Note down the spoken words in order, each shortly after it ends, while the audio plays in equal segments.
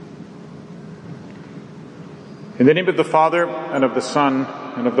In the name of the Father, and of the Son,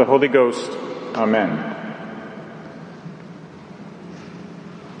 and of the Holy Ghost. Amen.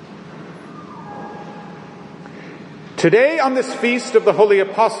 Today, on this feast of the Holy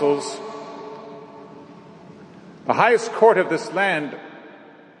Apostles, the highest court of this land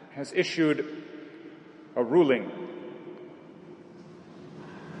has issued a ruling.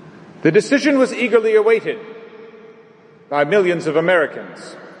 The decision was eagerly awaited by millions of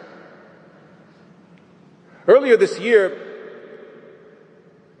Americans. Earlier this year,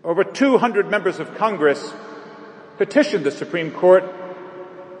 over 200 members of Congress petitioned the Supreme Court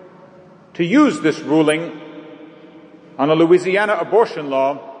to use this ruling on a Louisiana abortion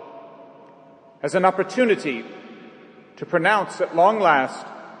law as an opportunity to pronounce at long last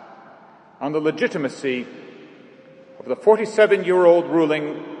on the legitimacy of the 47-year-old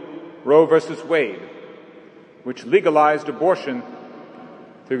ruling Roe v. Wade, which legalized abortion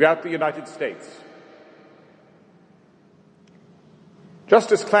throughout the United States.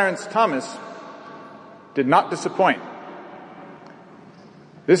 Justice Clarence Thomas did not disappoint.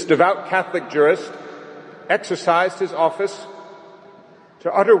 This devout Catholic jurist exercised his office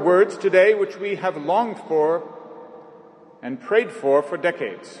to utter words today which we have longed for and prayed for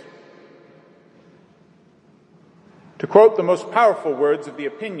decades. To quote the most powerful words of the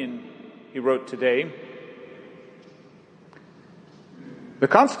opinion he wrote today, "The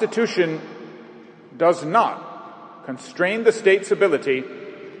Constitution does not constrain the state's ability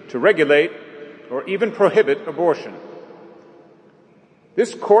to regulate or even prohibit abortion.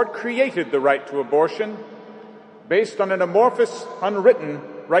 This court created the right to abortion based on an amorphous, unwritten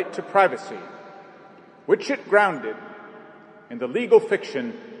right to privacy, which it grounded in the legal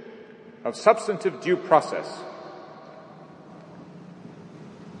fiction of substantive due process.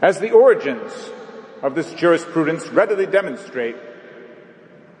 As the origins of this jurisprudence readily demonstrate,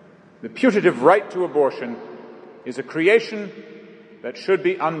 the putative right to abortion is a creation that should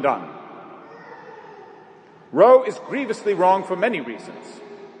be undone. Roe is grievously wrong for many reasons,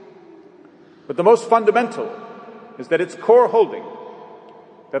 but the most fundamental is that its core holding,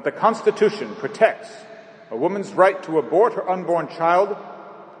 that the Constitution protects a woman's right to abort her unborn child,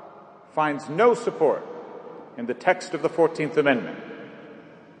 finds no support in the text of the 14th Amendment.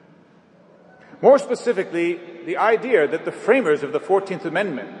 More specifically, the idea that the framers of the 14th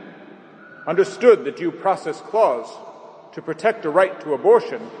Amendment understood the Due Process Clause to protect a right to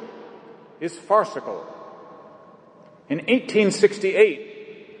abortion is farcical. In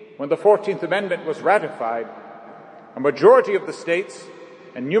 1868, when the 14th Amendment was ratified, a majority of the states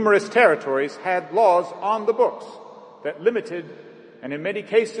and numerous territories had laws on the books that limited and in many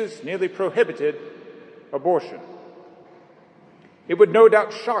cases nearly prohibited abortion. It would no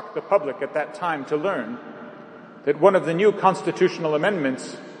doubt shock the public at that time to learn that one of the new constitutional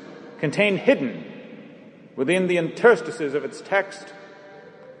amendments contained hidden within the interstices of its text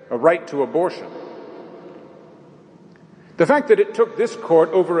a right to abortion. The fact that it took this court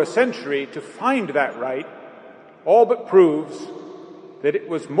over a century to find that right all but proves that it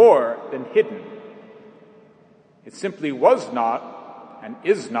was more than hidden. It simply was not and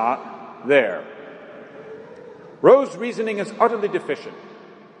is not there. Roe's reasoning is utterly deficient.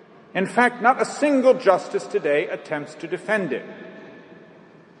 In fact, not a single justice today attempts to defend it.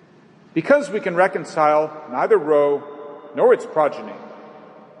 Because we can reconcile neither Roe nor its progeny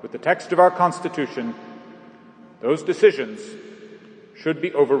with the text of our Constitution, those decisions should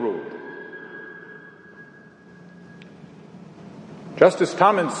be overruled. Justice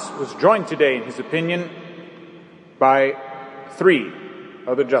Thomas was joined today in his opinion by 3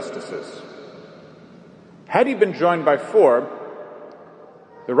 other justices. Had he been joined by 4,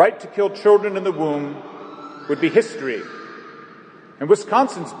 the right to kill children in the womb would be history, and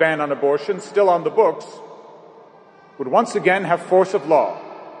Wisconsin's ban on abortion, still on the books, would once again have force of law.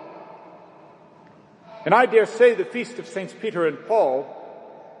 And I dare say the Feast of Saints Peter and Paul,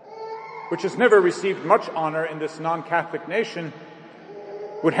 which has never received much honor in this non-Catholic nation,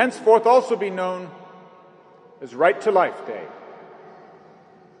 would henceforth also be known as Right to Life Day.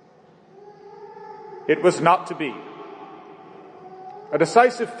 It was not to be. A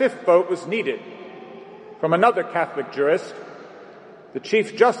decisive 5th vote was needed from another Catholic jurist, the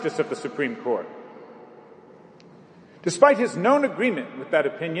Chief Justice of the Supreme Court. Despite his known agreement with that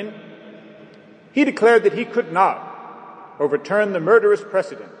opinion, he declared that he could not overturn the murderous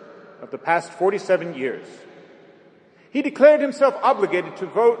precedent of the past 47 years. He declared himself obligated to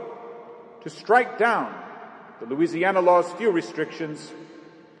vote to strike down the Louisiana law's few restrictions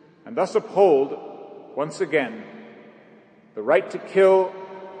and thus uphold, once again, the right to kill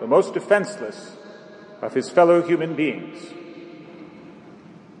the most defenseless of his fellow human beings.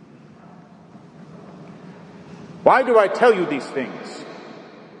 Why do I tell you these things?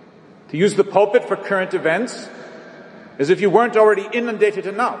 To use the pulpit for current events, as if you weren't already inundated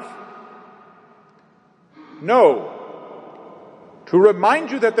enough? No. To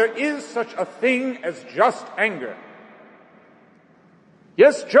remind you that there is such a thing as just anger.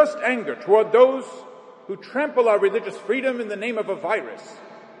 Yes, just anger toward those who trample our religious freedom in the name of a virus.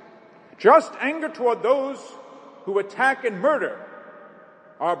 Just anger toward those who attack and murder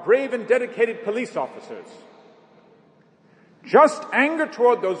our brave and dedicated police officers. Just anger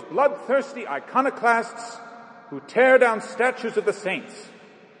toward those bloodthirsty iconoclasts who tear down statues of the saints.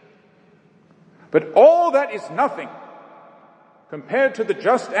 But all that is nothing compared to the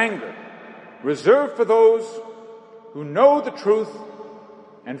just anger reserved for those who know the truth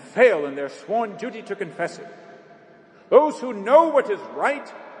and fail in their sworn duty to confess it. Those who know what is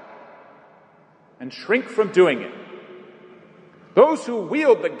right and shrink from doing it. Those who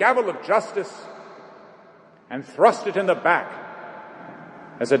wield the gavel of justice and thrust it in the back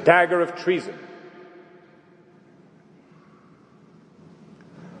as a dagger of treason.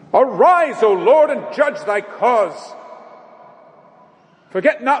 Arise, O Lord, and judge thy cause.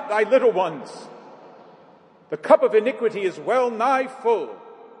 Forget not thy little ones. The cup of iniquity is well nigh full.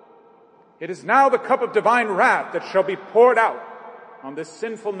 It is now the cup of divine wrath that shall be poured out on this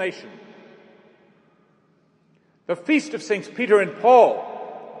sinful nation. The feast of Saints Peter and Paul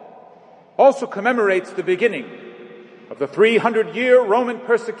also commemorates the beginning of the 300-year Roman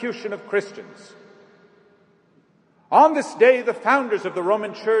persecution of Christians. On this day, the founders of the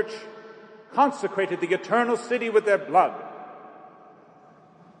Roman Church consecrated the eternal city with their blood.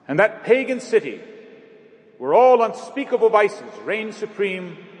 And that pagan city, where all unspeakable vices reigned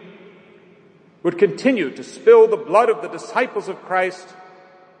supreme, would continue to spill the blood of the disciples of Christ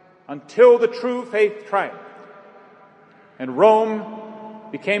until the true faith triumphed, and Rome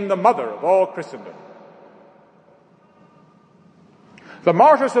became the mother of all Christendom. The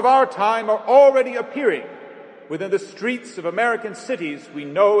martyrs of our time are already appearing within the streets of American cities we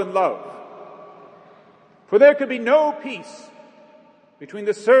know and love. For there could be no peace between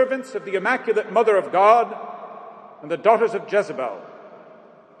the servants of the Immaculate Mother of God and the daughters of Jezebel.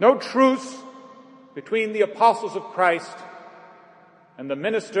 No truce between the apostles of Christ and the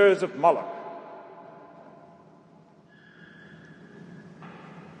ministers of Moloch.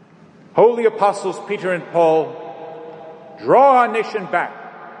 Holy apostles Peter and Paul draw our nation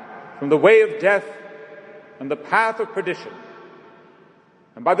back from the way of death and the path of perdition,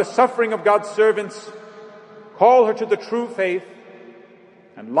 and by the suffering of God's servants, call her to the true faith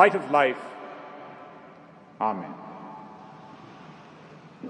and light of life. Amen.